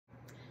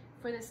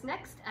For this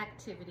next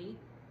activity,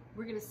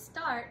 we're going to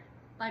start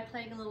by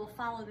playing a little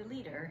follow the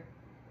leader,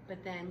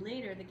 but then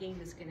later the game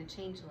is going to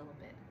change a little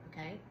bit,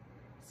 okay?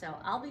 So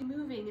I'll be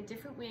moving in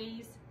different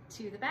ways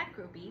to the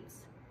macro beats,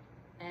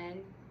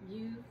 and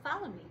you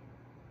follow me.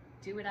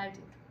 Do what I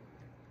do.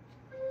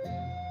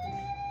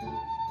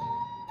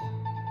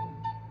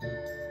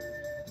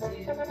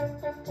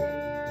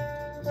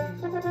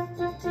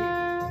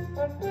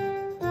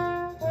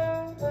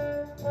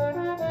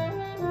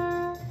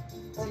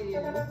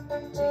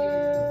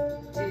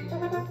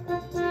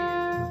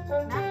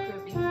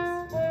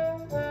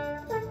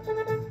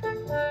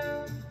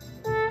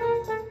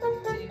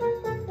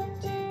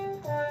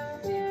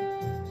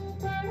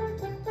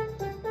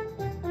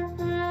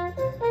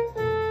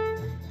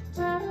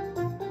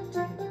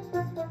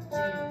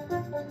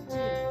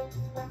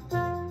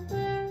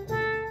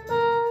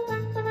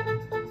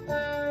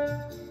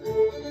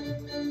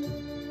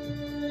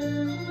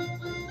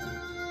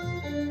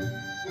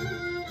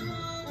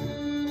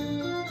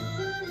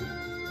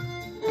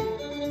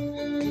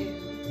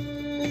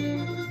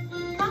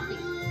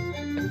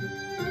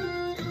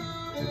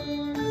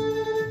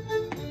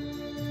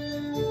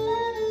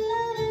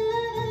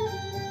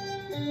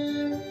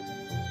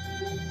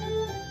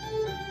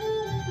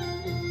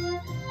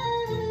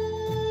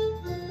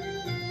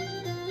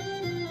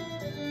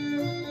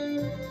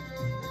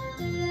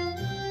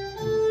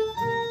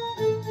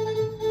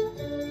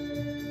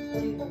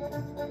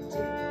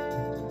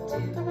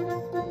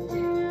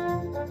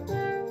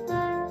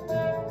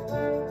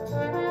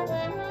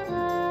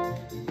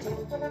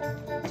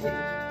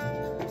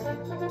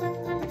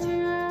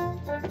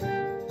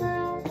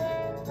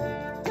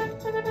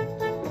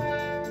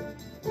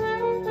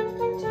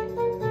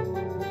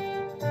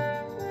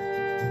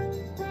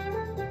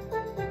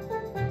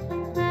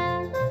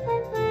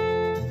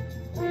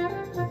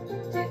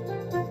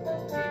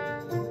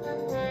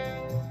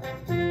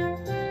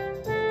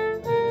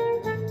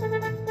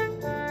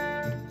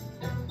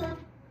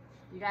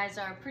 You guys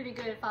are pretty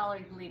good at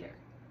following the leader.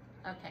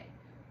 Okay,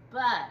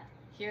 but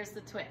here's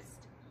the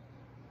twist.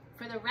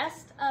 For the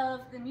rest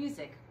of the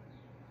music,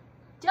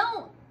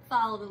 don't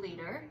follow the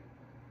leader.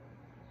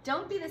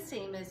 Don't be the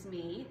same as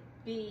me,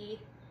 be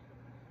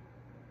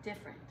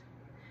different.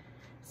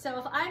 So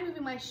if I'm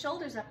moving my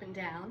shoulders up and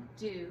down,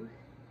 do,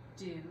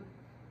 do,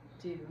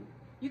 do.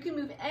 You can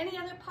move any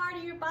other part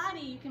of your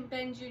body. You can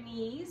bend your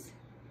knees,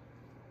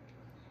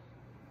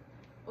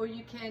 or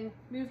you can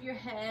move your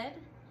head.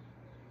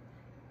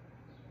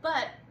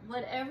 But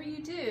whatever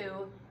you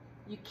do,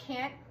 you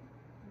can't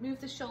move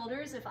the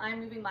shoulders. If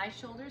I'm moving my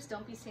shoulders,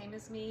 don't be same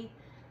as me,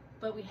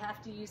 but we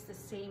have to use the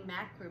same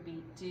macro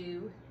beat.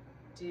 Do,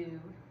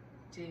 do,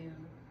 do,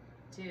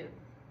 do.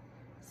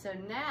 So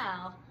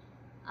now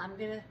I'm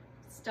gonna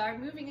start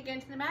moving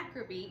again to the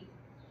macro beat.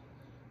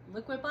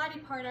 Look what body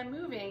part I'm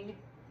moving,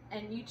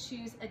 and you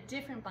choose a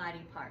different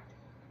body part,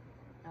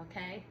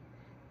 okay?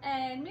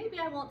 And maybe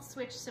I won't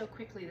switch so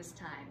quickly this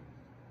time.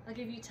 I'll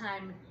give you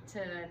time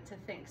to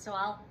think. So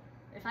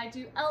if I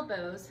do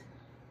elbows,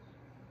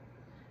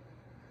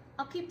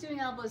 I'll keep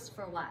doing elbows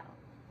for a while.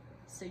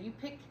 So you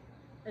pick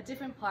a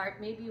different part.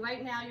 Maybe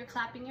right now you're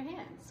clapping your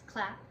hands.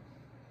 Clap,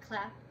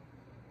 clap,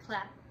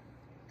 clap,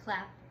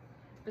 clap.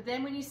 But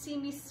then when you see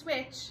me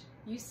switch,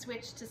 you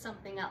switch to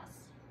something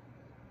else,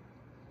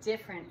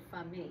 different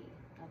from me,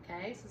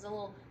 okay? So there's a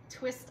little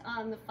twist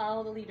on the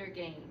follow the leader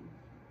game.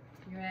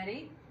 You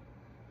ready?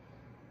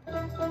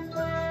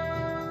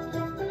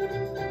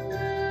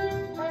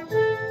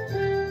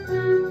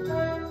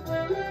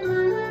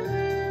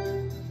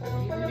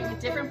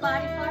 Different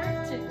body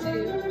part to do,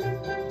 do,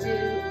 do,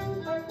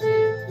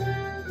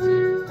 do.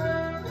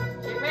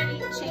 Get ready,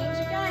 change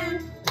again.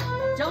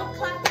 Don't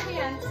clap your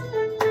hands.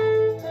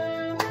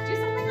 Do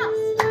something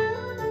else.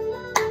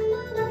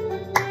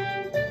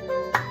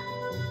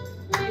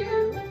 Do,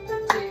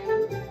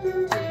 do, do,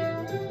 do.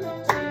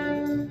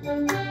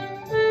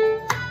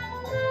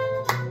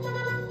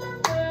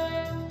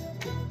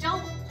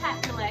 Don't pat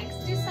your legs,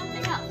 do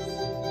something else.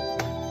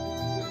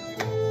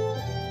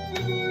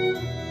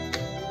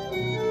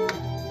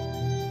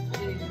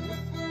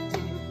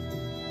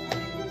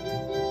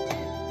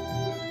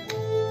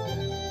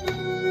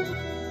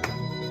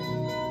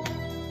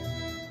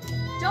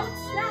 Don't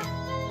snap,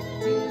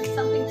 do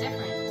something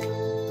different.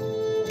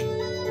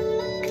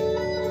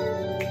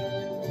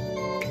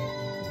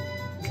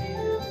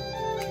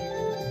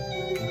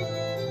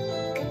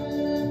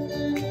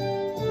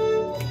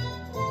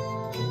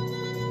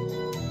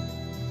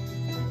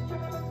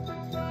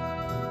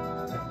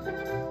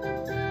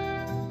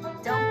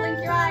 Don't blink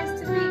your eyes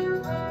to me.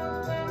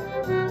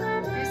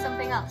 Do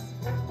something else.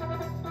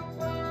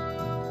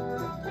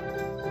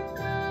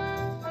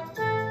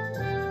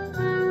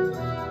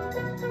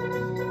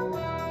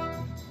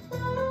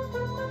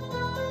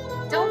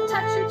 Don't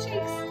touch your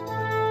cheeks.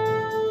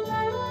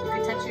 You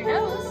can touch your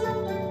nose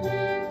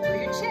or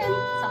your chin,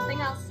 something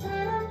else.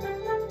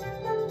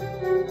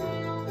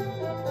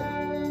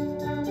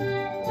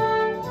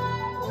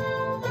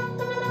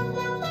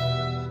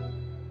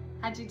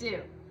 How'd you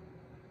do?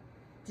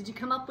 Did you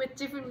come up with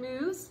different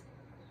moves?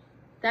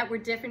 that were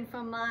different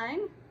from mine.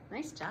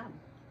 Nice job.